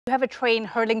You have a train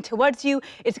hurtling towards you,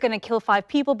 it's going to kill 5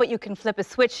 people, but you can flip a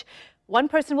switch. One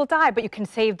person will die, but you can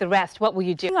save the rest. What will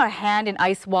you do? Putting our hand in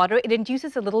ice water, it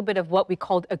induces a little bit of what we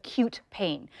call acute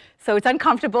pain. So it's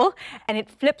uncomfortable, and it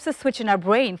flips a switch in our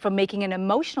brain from making an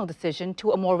emotional decision to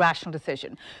a more rational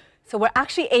decision. So we're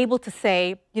actually able to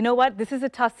say, you know what, this is a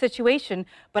tough situation,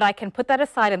 but I can put that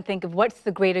aside and think of what's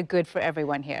the greater good for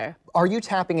everyone here. Are you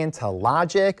tapping into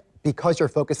logic because you're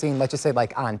focusing, let's just say,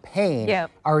 like on pain? Yeah.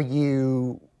 Are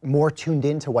you more tuned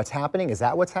into what's happening? Is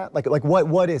that what's happening? Like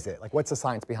what is it? Like, what's the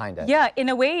science behind it? Yeah, in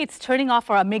a way, it's turning off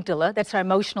our amygdala. That's our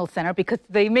emotional center, because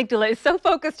the amygdala is so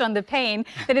focused on the pain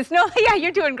that it's yeah,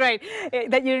 you're doing great,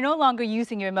 that you're no longer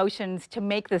using your emotions to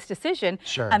make this decision.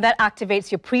 Sure. And that activates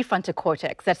your prefrontal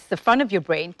cortex. That's the front of your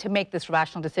brain to make this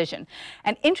rational decision.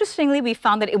 And interestingly, we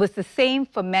found that it was the same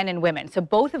for men and women. So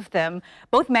both of them,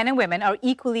 both men and women, are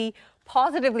equally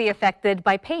positively affected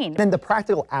by pain. Then the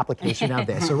practical application of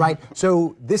this,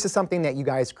 so this is something that you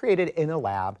guys created in a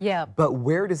lab, yeah. But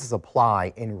where does this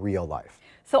apply in real life?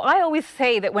 So I always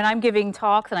say that when I'm giving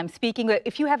talks and I'm speaking,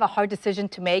 if you have a hard decision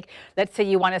to make, let's say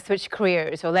you want to switch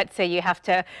careers, or let's say you have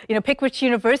to, pick which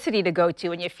university to go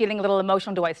to, and you're feeling a little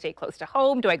emotional. Do I stay close to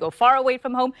home? Do I go far away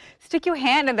from home? Stick your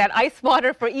hand in that ice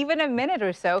water for even a minute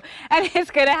or so, and it's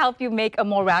going to help you make a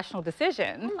more rational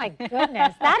decision. Oh my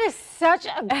goodness, that is such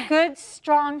a good,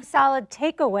 strong, solid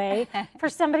takeaway for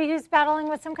somebody who's battling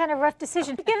with some kind of rough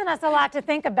decision. You've given us a lot to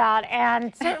think about,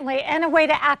 and certainly, and a way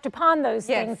to act upon those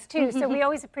things too. So we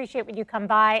always appreciate when you come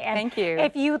by. And thank you.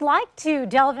 If you'd like to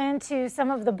delve into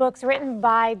some of the books written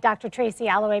by Dr. Tracy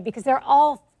Alloway, because they're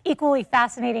all equally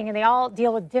fascinating and they all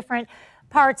deal with different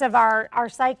parts of our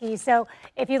psyche. So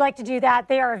if you'd like to do that,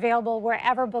 they are available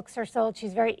wherever books are sold.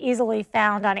 She's very easily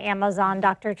found on Amazon.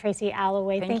 Dr. Tracy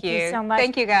Alloway. Thank you so much.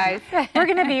 Thank you, guys. We're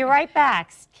going to be right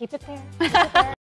back. Keep it there. Keep it there.